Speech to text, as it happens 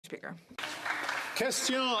Speaker.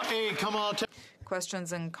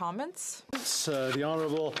 Questions and comments? The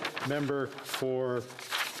Honourable Member for,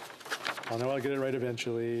 I know I'll get it right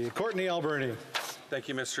eventually, Courtenay-Alberni. Thank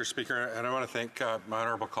you, Mr. Speaker, and I want to thank my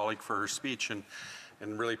honourable colleague for her speech and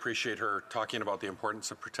really appreciate her talking about the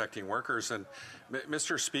importance of protecting workers. And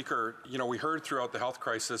Mr. Speaker, we heard throughout the health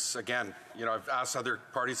crisis, again, I've asked other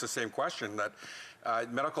parties the same question,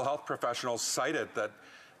 that medical health professionals cited that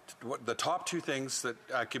the top two things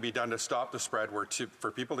that could be done to stop the spread were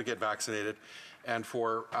for people to get vaccinated and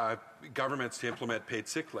for governments to implement paid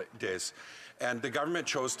sick days. And the government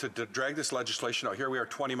chose to drag this legislation out. Here we are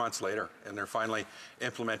 20 months later, and they're finally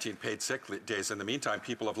implementing paid sick days. In the meantime,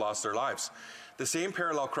 people have lost their lives. The same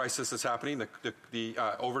parallel crisis that's happening, the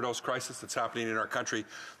overdose crisis that's happening in our country,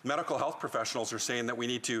 medical health professionals are saying that we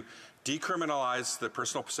need to decriminalize the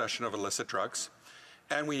personal possession of illicit drugs,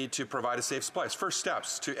 and we need to provide a safe place. First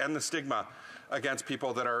steps to end the stigma against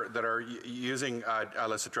people that are using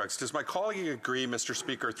illicit drugs. Does my colleague agree, Mr.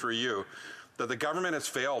 Speaker, through you, that the government has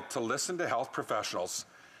failed to listen to health professionals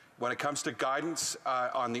when it comes to guidance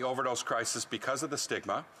on the overdose crisis because of the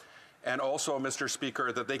stigma, and also, Mr.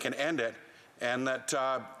 Speaker, that they can end it, and that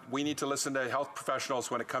we need to listen to health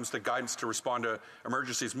professionals when it comes to guidance to respond to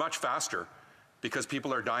emergencies much faster because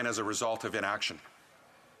people are dying as a result of inaction?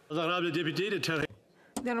 The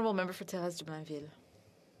Honourable Member for Thérèse de Blainville.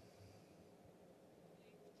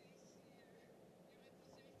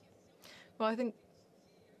 Well, I think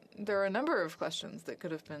there are a number of questions that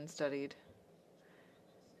could have been studied.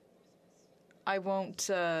 I won't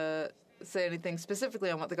say anything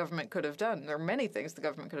specifically on what the government could have done. There are many things the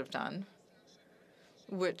government could have done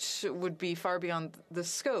which would be far beyond the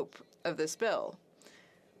scope of this bill.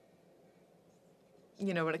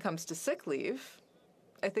 When it comes to sick leave,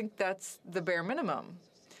 I think that's the bare minimum.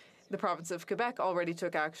 The province of Quebec already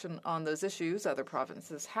took action on those issues. Other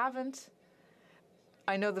provinces haven't.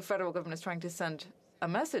 I know the federal government is trying to send a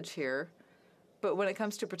message here, but when it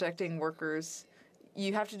comes to protecting workers,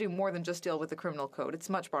 you have to do more than just deal with the criminal code. It's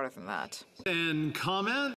much broader than that. And comment?